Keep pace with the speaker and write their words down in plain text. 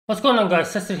What's going on, guys?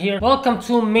 Cesar here. Welcome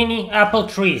to mini apple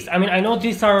trees. I mean, I know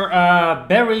these are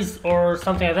berries or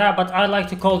something like that, but I like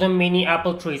to call them mini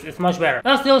apple trees. It's much better.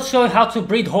 Now, still show you how to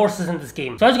breed horses in this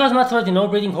game. So as you guys might already know,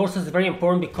 breeding horses is very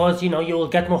important because, you know, you will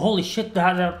get more. Holy shit,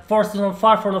 the forest is on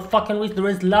fire for no fucking reason. There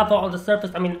is lava on the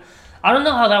surface. I mean, I don't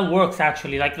know how that works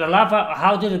actually, like the lava,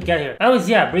 how did it get here? Anyways,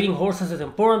 yeah, breeding horses is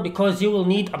important because you will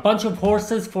need a bunch of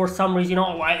horses for some reason. You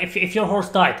know, if your horse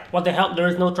died, what the hell, there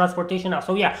is no transportation now.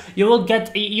 So yeah, you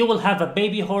will have a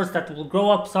baby horse that will grow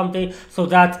up someday so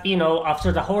that, you know,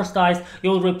 after the horse dies,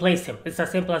 you will replace him. It's as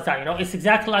simple as that, you know, it's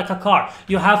exactly like a car.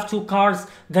 You have two cars,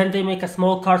 then they make a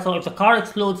small car. So if the car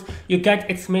explodes, you get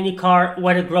its mini car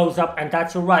when it grows up, and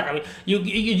that's your right. I mean,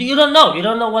 you don't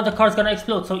know when the car is gonna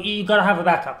explode, so you gotta have a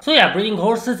backup. So yeah, breeding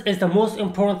horses is the most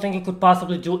important thing you could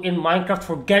possibly do in Minecraft.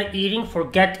 Forget eating,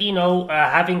 forget, you know,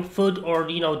 having food or,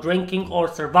 you know, drinking or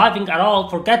surviving at all.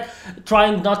 Forget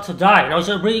trying not to die. You know,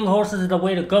 so breeding horses is the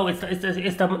way to go. It's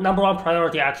the number one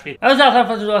priority actually. As without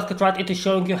further ado, let's get right into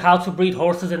showing you how to breed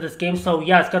horses in this game. So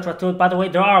yeah, let's get right to it. By the way,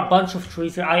 there are a bunch of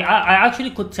trees here. I actually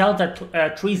could tell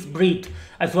that trees breed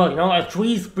as well, you know,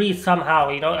 trees breed somehow,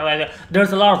 you know,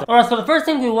 there's a lot of them. Alright, so the first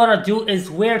thing we want to do is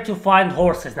where to find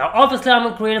horses. Now, obviously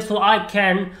I'm a creative, so I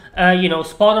can, you know,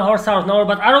 spawn a horse out of nowhere,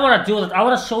 but I don't want to do that. I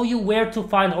want to show you where to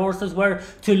find horses, where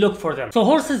to look for them. So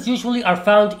horses usually are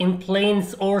found in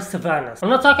plains or savannas. I'm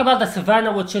not talking about the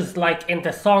savannah, which is like in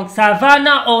the song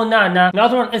Savannah Oh Nana. The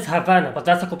other one is Havana, but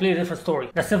that's a completely different story.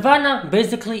 The savannah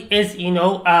basically is, you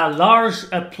know, a large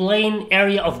plain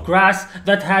area of grass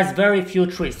that has very few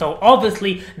trees. So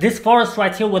obviously this forest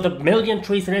right here with a million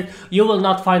trees in it, you will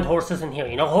not find horses in here.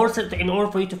 You know, horses, in order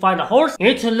for you to find a horse, you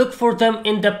need to look for them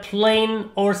in the plain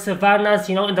or savannas,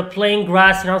 you know, in the plain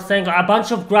grass, you know, saying a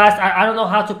bunch of grass. I don't know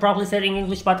how to properly say it in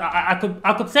English, but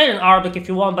I could say it in Arabic if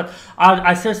you want, but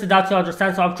I seriously doubt you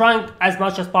understand, so I'm trying as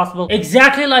much as possible.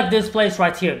 Exactly like this place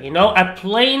right here, you know, a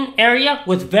plain area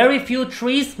with very few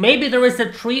trees. Maybe there is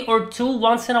a tree or two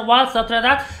once in a while, something like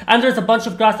that, and there's a bunch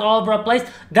of grass all over a place.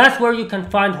 That's where you can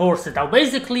find horses. Now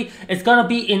basically it's gonna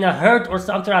be in a herd or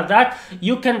something like that.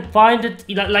 You can find it,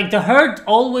 you know, like the herd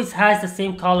always has the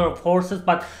same color of horses,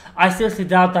 but I seriously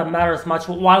doubt that matters much.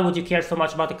 Why would you care so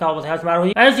much about the color? What has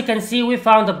matter? As you can see, we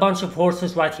found a bunch of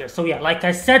horses right here. So yeah, like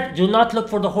I said, do not look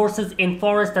for the horses in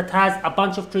forest that has a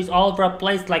bunch of trees all over a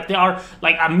place, like there are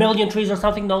like a million trees or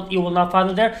something. No, you will not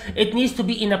find it there. It needs to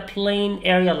be in a plain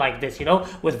area like this, you know,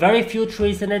 with very few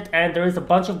trees in it, and there is a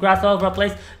bunch of grass all over a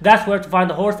place. That's where to find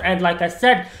the horse. And like I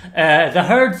said, the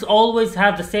herds always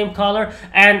have the same color,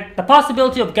 and the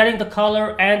possibility of getting the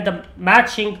color and the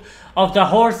matching of the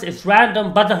horse is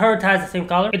random, but the herd has the same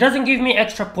color. It doesn't give me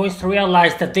extra points to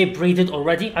realize that they breeded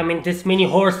already. I mean, this mini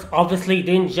horse obviously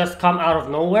didn't just come out of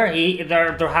nowhere.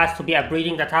 There has to be a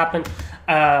breeding that happened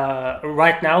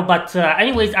right now. But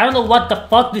anyways, I don't know what the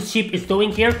fuck this sheep is doing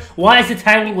here. Why is it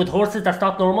hanging with horses? That's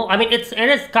not normal. I mean, it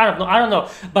is kind of, I don't know,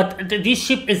 but this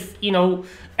sheep is, you know,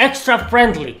 extra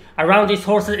friendly around these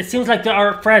horses. It seems like they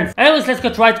are friends. Anyways, let's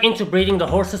get right into breeding the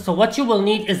horses. So what you will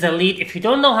need is a lead. If you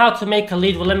don't know how to make a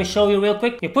lead, well, let me show you real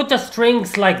quick. You put the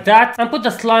strings like that and put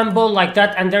the slime ball like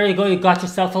that, and there you go, you got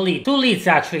yourself a lead. Two leads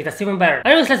actually, that's even better.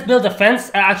 Anyways, let's build a fence.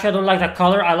 Actually, I don't like that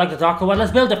color, I like the darker one.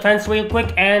 Let's build a fence real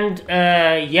quick, and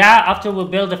yeah, after we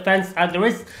build the fence,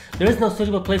 there is no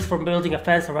suitable place for building a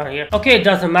fence around here. Okay, it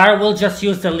doesn't matter, we'll just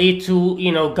use the lead to,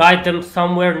 you know, guide them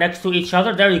somewhere next to each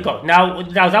other. There you go. Now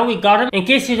that we got them, in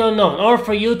case you don't know, in order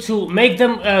for you to make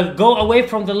them go away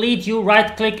from the lead, you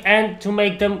right click, and to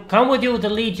make them come with you with the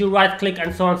lead, you right click,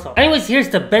 and so on and so on. Anyways, here's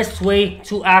the best way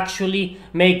to actually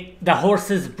make the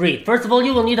horses breed. First of all,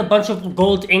 you will need a bunch of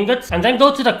gold ingots, and then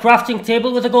go to the crafting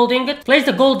table with the gold ingot. Place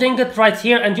the gold ingot right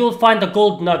here, and you'll find the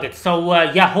gold nuggets. So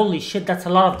yeah, holy shit, that's a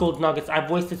lot of gold nuggets. I've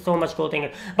wasted so much gold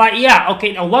ingot. But yeah,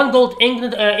 okay, now one gold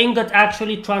ingot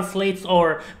actually translates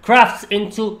or crafts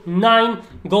into 9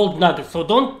 gold nuggets. So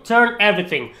don't turn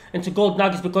everything into gold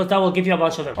nuggets because that will give you a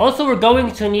bunch of them. Also, we're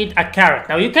going to need a carrot.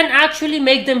 Now you can actually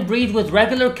make them breed with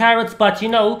regular carrots, but you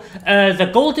know, the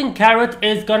golden carrot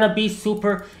is gonna be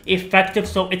super effective,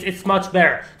 so it's much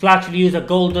better to actually use a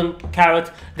golden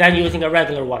carrot than using a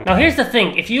regular one. Now here's the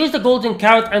thing, if you use the golden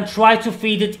carrot and try to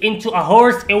feed it into a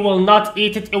horse, it will not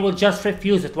eat it, it will just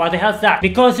refuse it. Why the hell's that?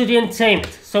 Because you didn't tame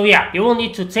it. So yeah, you will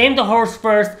need to tame the horse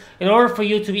first in order for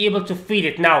you to be able to feed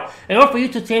it. Now, in order for you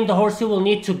to tame the horse, you will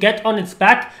need to get on its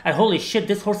back, and holy shit,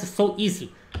 this horse is so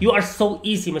easy. You are so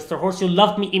easy, Mr. Horse. You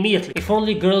loved me immediately. If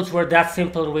only girls were that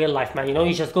simple in real life, man. You know,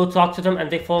 you just go talk to them and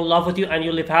they fall in love with you and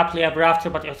you live happily ever after.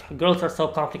 But girls are so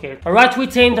complicated. Alright, we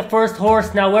tamed the first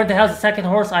horse. Now, where the hell is the second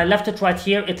horse? I left it right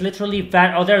here. It literally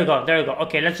van. Oh, there you go. There you go.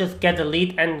 Okay, let's just get the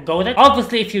lead and go with it.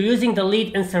 Obviously, if you're using the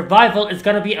lead in survival, it's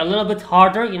gonna be a little bit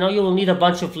harder. You know, you will need a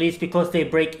bunch of leads because they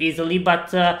break easily.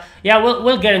 But yeah,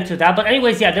 we'll get into that. But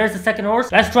anyways, yeah, there's the second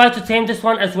horse. Let's try to tame this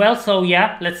one as well. So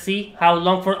yeah, let's see how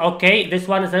long for. Okay, this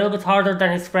one is a little bit harder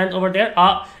than his friend over there.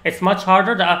 It's much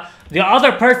harder. The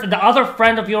other person, the other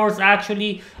friend of yours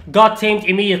actually got tamed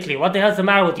immediately. What the hell's the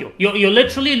matter with you? You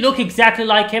literally look exactly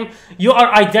like him. You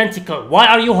are identical. Why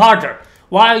are you harder?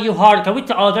 Why are you hard? Can we?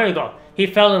 Oh, there you go. He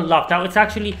fell in love. Now it's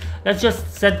actually, let's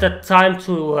just set the time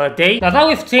to day. Now that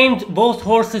we've tamed both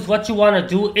horses, what you want to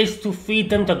do is to feed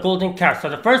them the golden carrot. So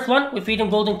the first one, we feed him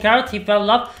golden carrot, he fell in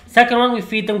love. Second one, we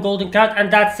feed them golden carrot,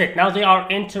 and that's it. Now they are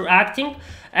interacting.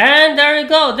 And there you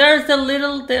go. There's the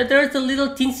little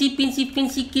tinsy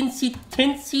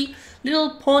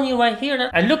little pony right here.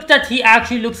 I looked at, he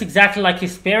actually looks exactly like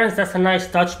his parents. That's a nice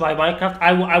touch by Minecraft.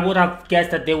 I would have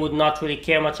guessed that they would not really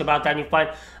care much about that and you find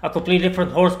a completely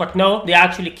different horse, but no, they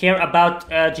actually care about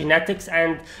genetics,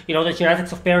 and you know, the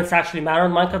genetics of parents actually matter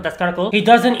in Minecraft. That's kind of cool. He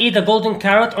doesn't eat a golden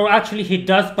carrot, or actually he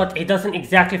does, but he doesn't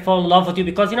exactly fall in love with you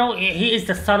because, you know, he is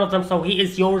the son of them, so he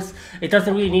is yours. It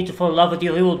doesn't really need to fall in love with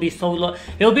you. He will be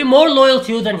he'll be more loyal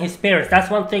to you than his parents.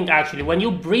 That's one thing actually. When you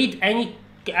breed any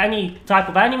type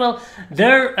of animal,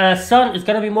 their son is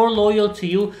gonna be more loyal to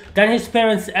you than his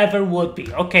parents ever would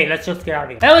be. Okay, let's just get out of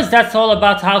here. Anyways, that's all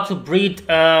about how to breed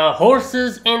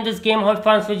horses in this game. Hope you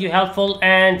found this video helpful,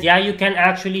 and yeah, you can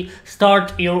actually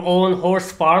start your own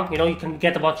horse farm. You know, you can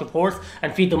get a bunch of horse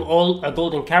and feed them all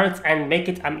golden carrots and make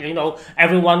it, you know,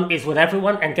 everyone is with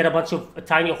everyone, and get a bunch of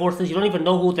tiny horses. You don't even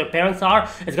know who their parents are.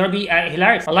 It's gonna be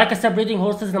hilarious. Like I said, breeding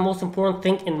horses is the most important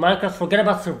thing in Minecraft. Forget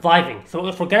about surviving.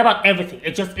 So forget about everything.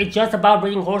 It's just about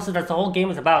breeding horses. That's the whole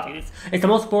game is about. It's the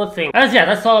most important thing. And yeah,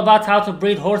 that's all about how to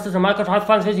breed horses in Minecraft. Hope you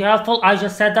found this video helpful. I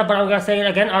just said that, but I'm gonna say it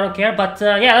again. I don't care. But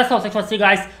yeah, that's all. Thanks for watching,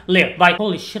 guys. Later. Bye.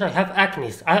 Holy shit, I have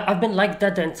acne. I've been like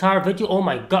that the entire video. Oh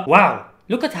my god. Wow.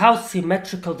 Look at how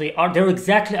symmetrical they are. They're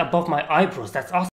exactly above my eyebrows. That's awesome.